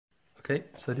Okay,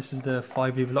 so this is the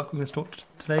 5-lever lock we're going to install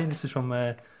today. This is from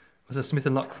it was a Smith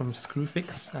Locke from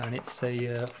Screwfix, and it's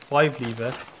a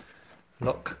 5-lever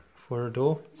lock for a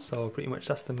door. So pretty much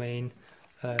that's the main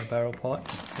barrel part.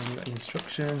 And you got the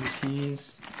instructions, the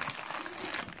keys,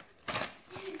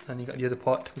 and you got the other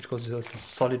part which goes to this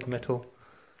solid metal,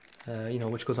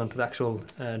 which goes onto the actual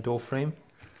door frame.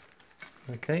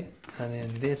 Okay, and then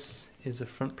this is a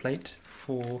front plate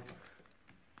for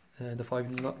the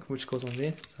 5-lever lock, which goes on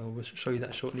there. So we'll show you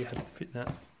that shortly, how to fit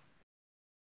that.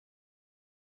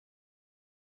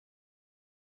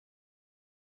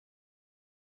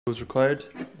 Tools required: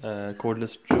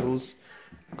 cordless drills,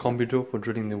 combi drill for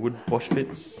drilling the wood wash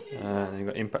bits, and then you've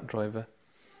got impact driver.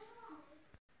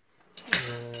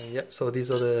 Yep, so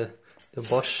these are the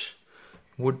Bosch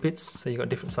wood bits. So you got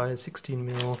different sizes: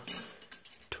 16mm,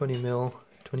 20mm,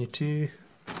 22.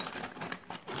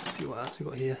 Let's see what else we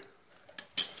got here.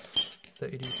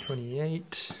 30 to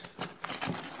 28.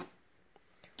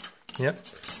 Yep.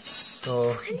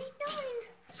 So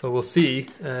we'll see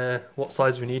what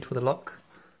size we need for the lock.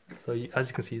 So as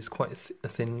you can see, it's quite a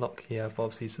thin lock here, but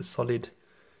obviously it's a solid,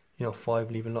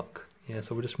 5-lever lock. Yeah.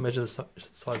 So we'll just measure the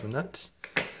size on that.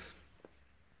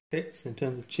 Okay. So in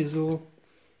terms of chisel,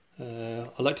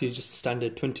 I like to use just a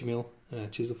standard 20mm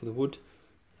chisel for the wood.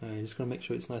 You're just going to make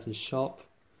sure it's nice and sharp.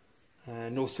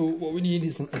 And also what we need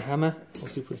is a hammer,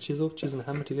 obviously for the chisel and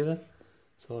hammer together.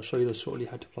 So I'll show you those shortly,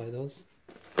 how to apply those.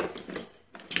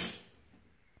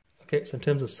 Okay, so in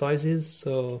terms of sizes,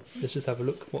 so let's just have a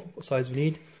look what size we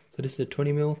need. So this is a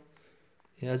 20mm.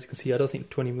 Yeah, as you can see, I don't think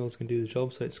 20mm is going to do the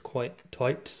job, so it's quite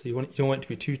tight. So you don't want it to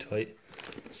be too tight.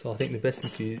 So I think the best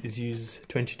thing to do is use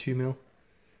 22mm.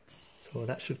 So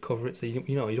that should cover it. So you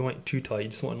don't want it too tight. You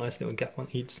just want a nice little gap on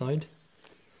each side.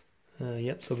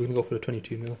 Yep, so we're going to go for the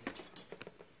 22mm.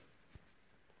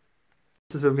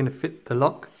 This is where we're going to fit the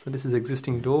lock. So this is the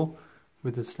existing door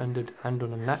with the standard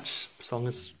handle and latch. So I'm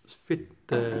going to fit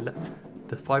the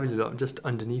 5-lever lock just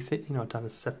underneath it, to have a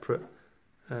separate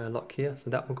lock here. So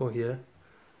that will go here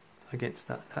against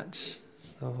that latch.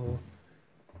 So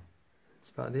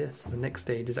it's about there. So the next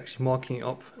stage is actually marking it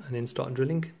up and then start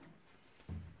drilling.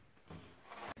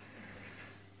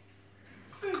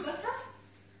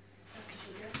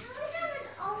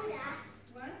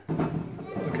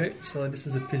 Okay, so this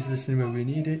is the position where we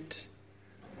need it.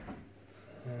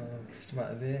 Just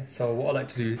about there. So what I like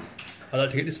to do, I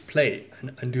like to get this plate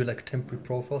and do like a temporary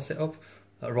profile setup,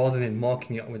 rather than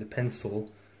marking it with a pencil.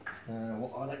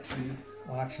 What I like to do,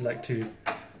 I actually like to,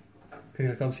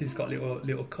 obviously it's got a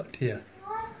little cut here.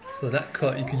 So that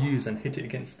cut you can use and hit it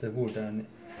against the wood, and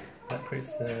that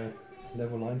creates the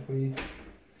level line for you.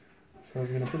 So we're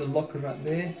going to put the locker right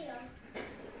there.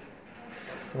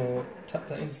 So tap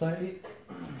that in slightly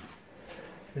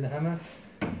with a hammer.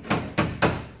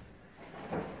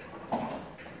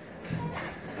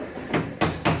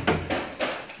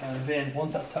 And then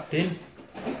once that's tapped in,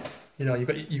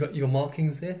 you got your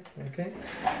markings there. Okay.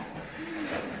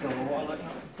 So what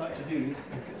I like to do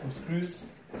is get some screws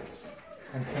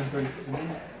and temporarily put them in,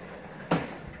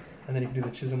 and then you can do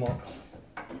the chisel marks,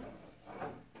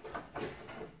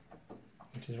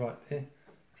 which is right there.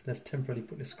 So let's temporarily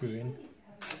put the screw in.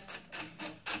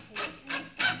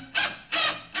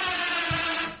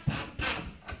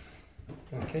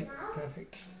 Okay,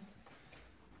 perfect.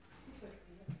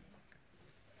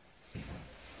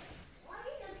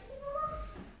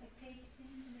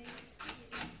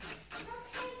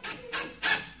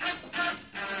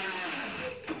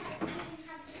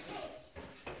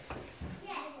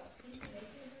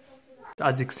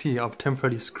 As you can see, I've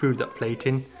temporarily screwed that plate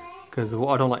in, because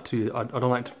what I don't like to do, I don't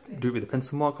like to do it with a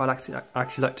pencil mark. I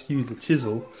actually like to use the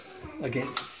chisel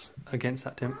against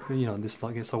that this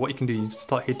lock. So what you can do is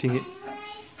start hitting it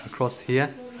across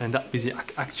here, and that is the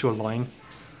actual line.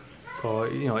 So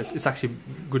it's actually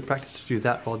good practice to do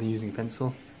that rather than using a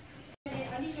pencil.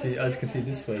 See, as you can see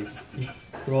this way,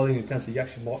 rather than using a pencil, you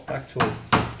actually mark the actual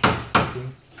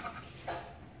thing.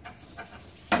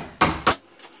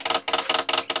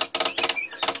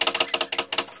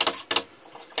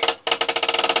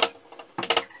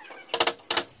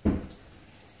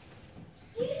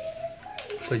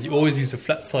 So you always use the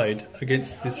flat side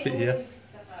against this bit here,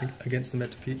 against the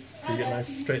metal piece, so you get a nice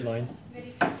straight line.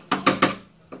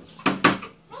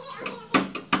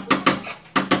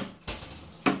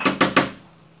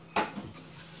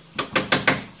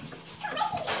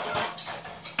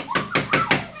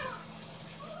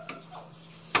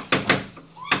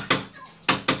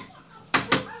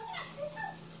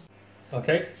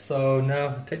 Okay, so now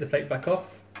take the plate back off.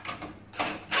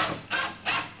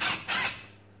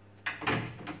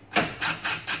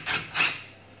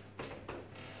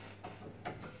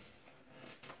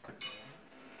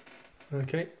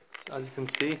 Okay, so as you can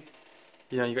see,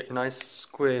 you know, you got your nice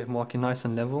square marking nice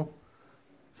and level.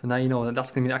 So now you know that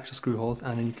that's going to be the actual screw holes,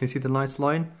 and then you can see the nice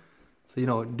line. So you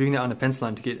know, doing that on a pencil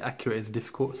line to get accurate is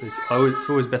difficult, so it's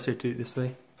always better to do it this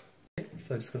way. Okay,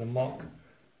 so I'm just going to mark,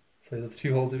 so the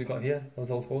 2 holes that we got here, those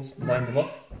holes, line them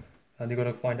up, and you're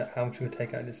going to find out how much we're going to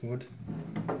take out of this wood.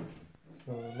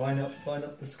 So line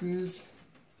up the screws,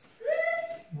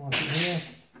 mark it here.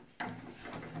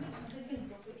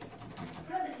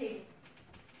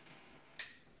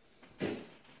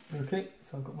 Okay,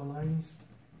 so I've got my lines.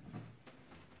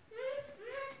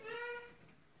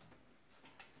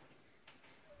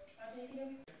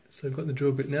 So I've got the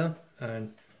drill bit now,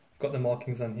 and I've got the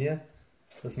markings on here,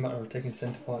 so it's a matter of taking the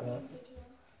centre part out.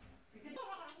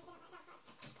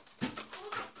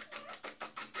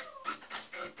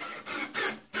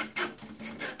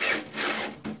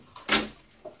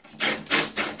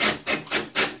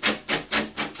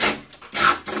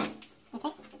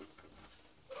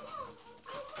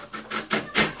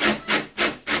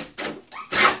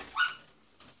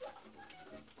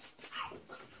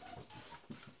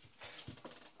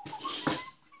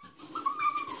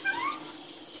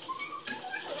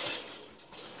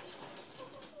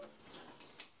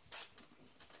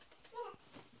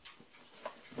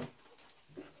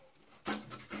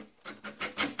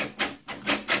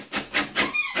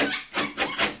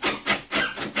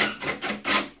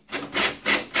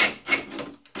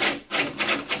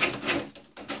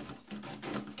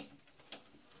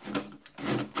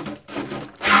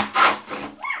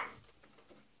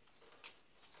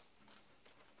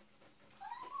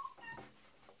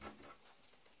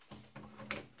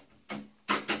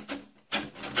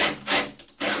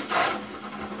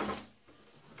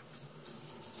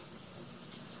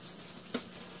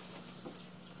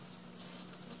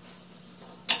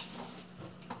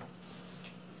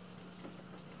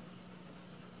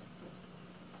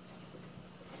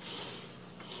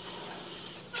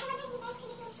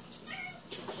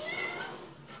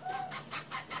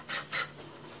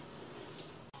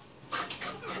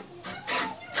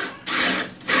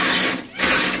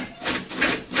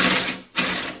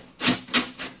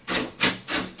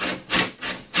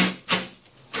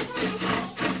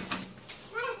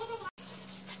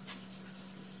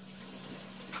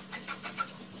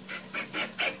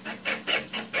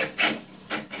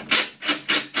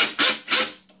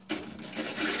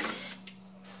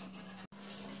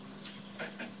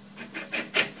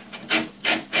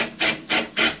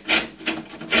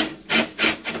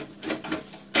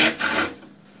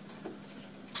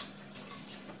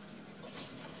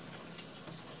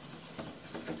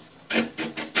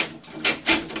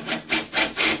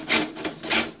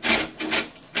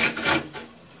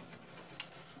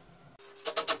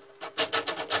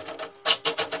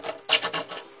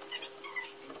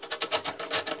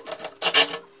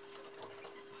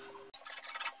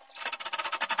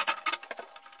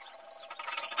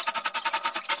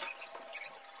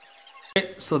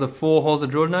 Okay, so the 4 holes are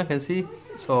drilled now, you can see.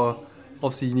 So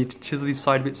obviously you need to chisel these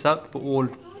side bits out, but all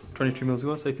 23 mils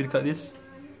go. So if you look at this,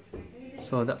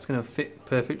 so that's going to fit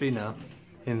perfectly now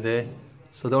in there.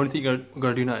 So the only thing we're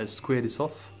going to do now is square this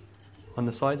off on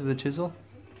the sides with a chisel.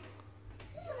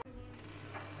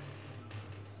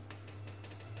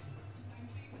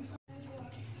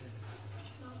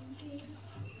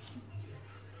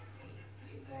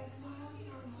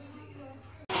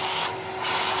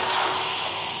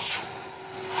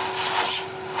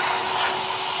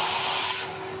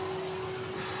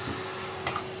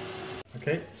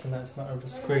 Okay, so now it's a matter of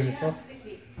just squaring this off.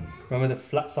 Remember the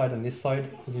flat side on this side,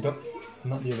 because you don't,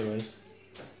 not the other way.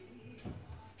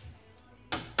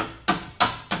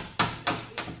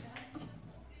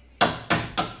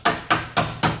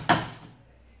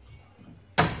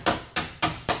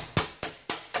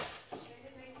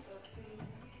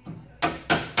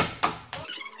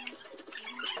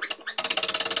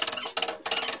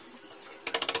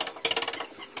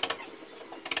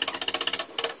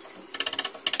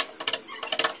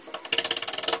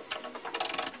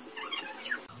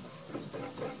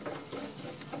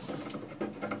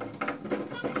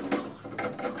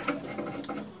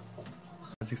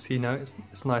 As you see now,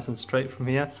 it's nice and straight from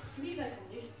here,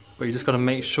 but you just got to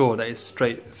make sure that it's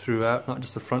straight throughout, not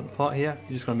just the front part here.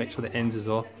 You just got to make sure the ends as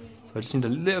well. So I just need a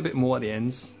little bit more at the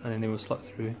ends, and then they will slot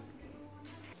through.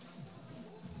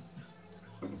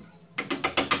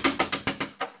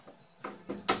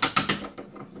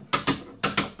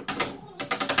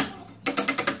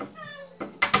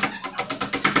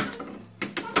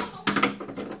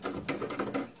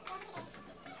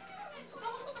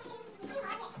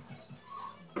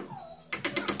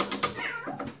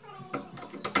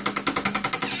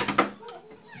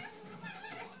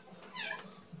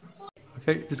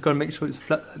 Okay, just gotta make sure it's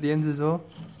flat at the ends as well.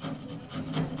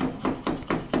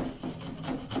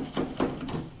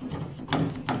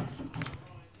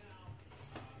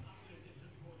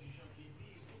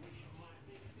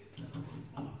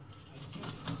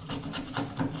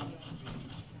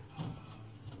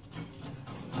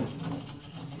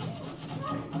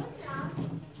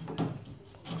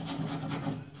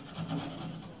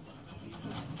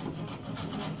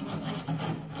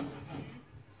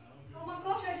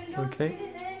 Okay,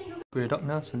 put it up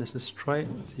now, so let's just try it,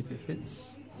 see if it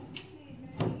fits.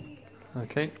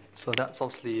 Okay, so that's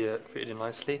obviously fitted in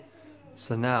nicely.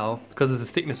 So now, because of the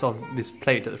thickness of this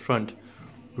plate at the front,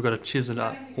 we've got to chisel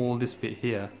out all this bit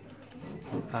here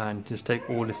and just take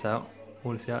all this out a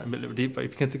little deep. But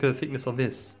if you can think of the thickness of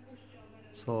this,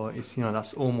 so it's, you know,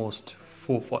 that's almost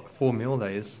 4 mil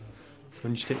that is. So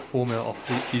we need to take 4 mil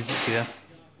off these bits here.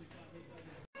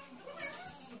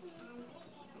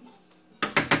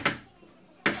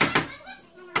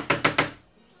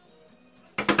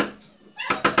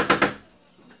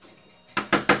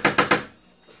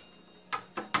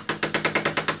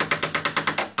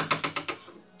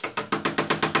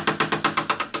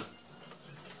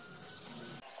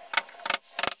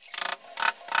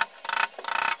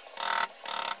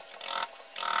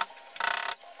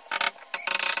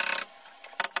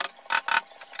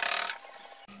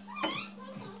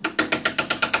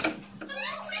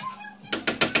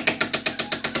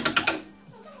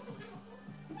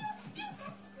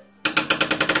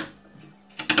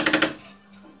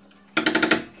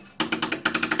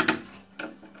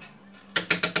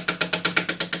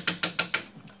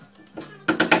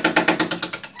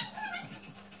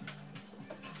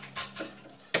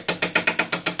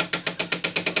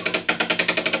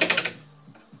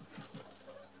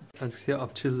 As you can see,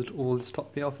 I've chiseled all this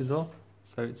top bit off as well,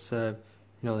 so it's you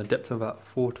know, the depth of about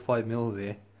 4 to 5 mil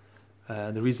there.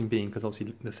 The reason being because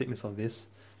obviously the thickness of this.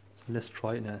 So let's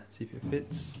try it now, see if it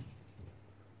fits.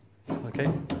 Okay,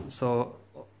 so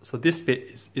this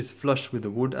bit is flush with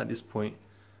the wood at this point.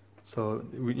 So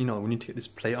we need to get this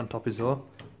plate on top as well.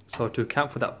 So to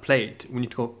account for that plate, we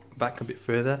need to go back a bit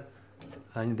further.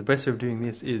 And the best way of doing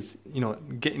this is, you know,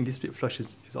 getting this bit flush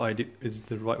is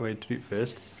the right way to do it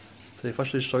first. So if I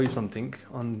should show you something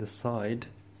on the side,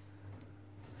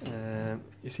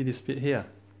 you see this bit here?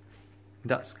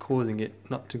 That's causing it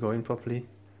not to go in properly.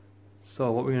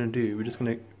 So what we're going to do, we're just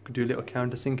going to do a little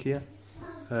countersink here,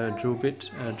 drill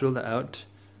that out,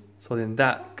 so then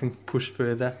that can push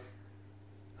further,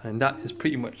 and that is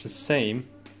pretty much the same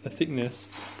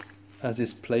thickness as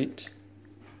this plate.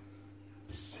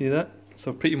 See that?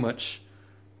 So pretty much,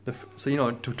 so you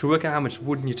know, to work out how much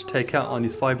wood you need to take out on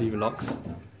these 5-lever locks,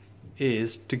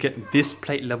 is to get this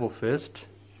plate level first.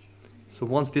 So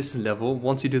once this is level,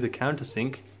 once you do the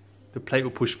countersink, the plate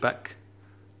will push back,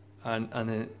 and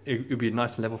then it will be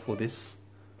nice and level for this.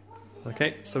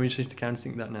 Okay, so we just need to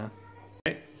countersink that now.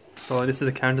 Okay, so this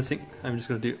is the countersink. I'm just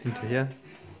going to do it into here.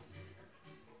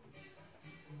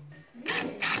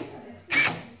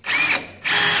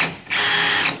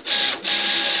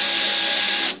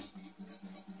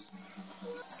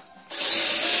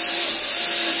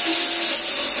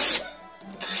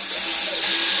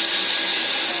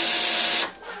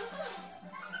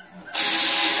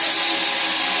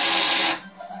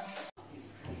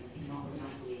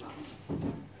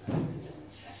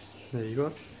 There you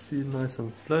go, see, nice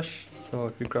and flush. So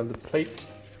if you grab the plate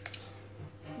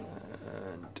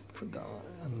and put that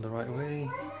on the right way,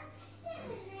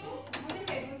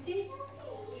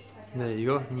 there you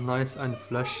go, nice and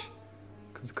flush.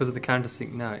 Because of the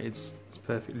countersink now, it's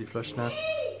perfectly flush now.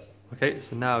 Okay,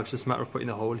 so now it's just a matter of putting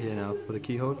the hole here now for the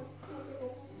keyhole.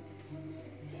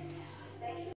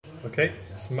 Okay,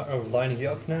 it's a matter of lining it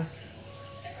up now.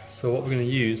 So what we're going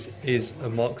to use is a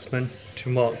marksman to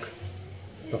mark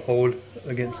the hole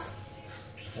against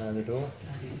the door.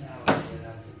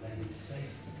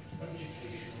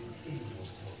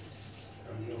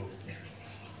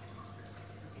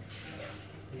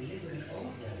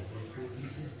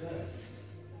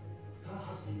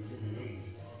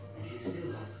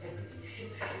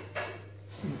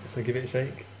 So give it a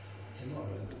shake. Tomorrow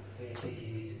they're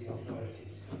taking me to the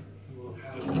authorities, who will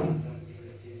have something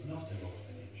that is not an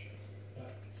orphanage,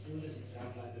 but still doesn't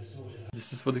sound like the sort of...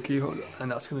 This is for the keyhole, and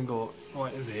that's going to go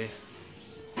right in there.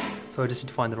 So I just need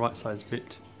to find the right size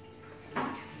bit.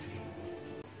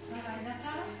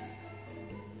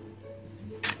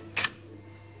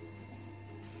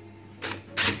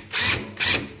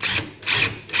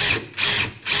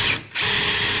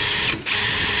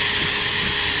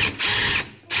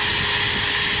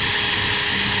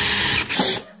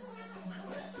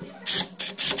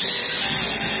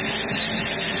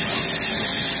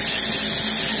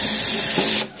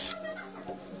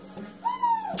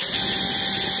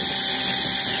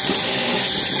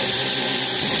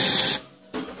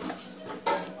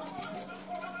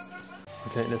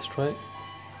 Okay, let's try it.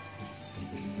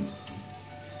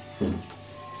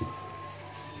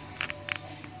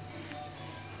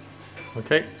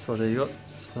 Okay, so there you go.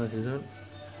 It's nicely done.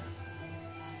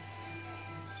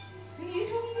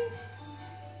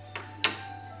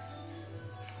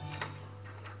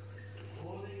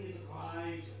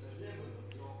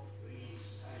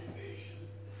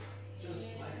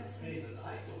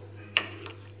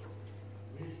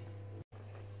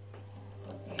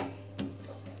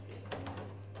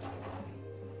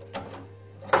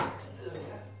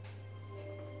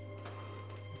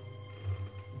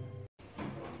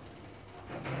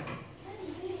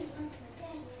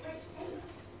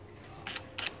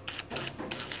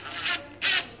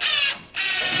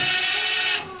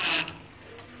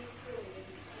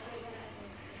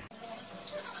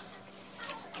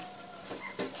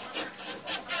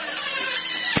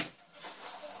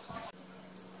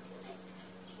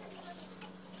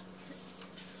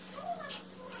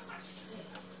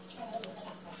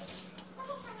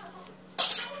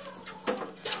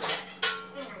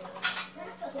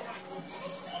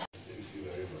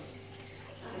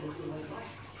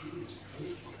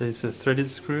 So it's a threaded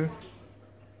screw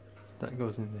that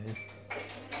goes in there.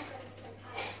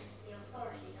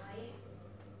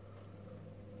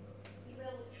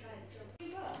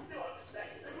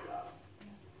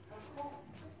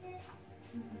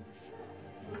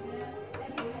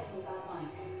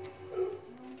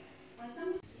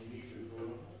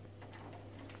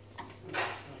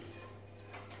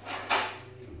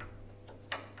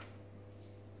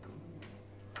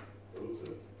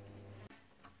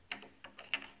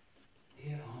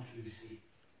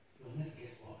 You'll never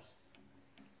guess what.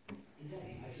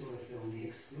 Today I saw a film The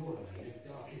Explorer made of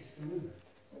darkest Peru.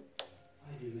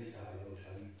 I do miss our old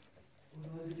home,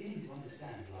 although I'm beginning to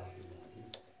understand life in London.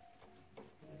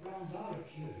 The Browns are a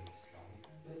curious tribe,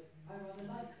 but I rather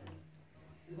like them.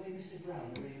 The way Mr.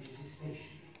 Brown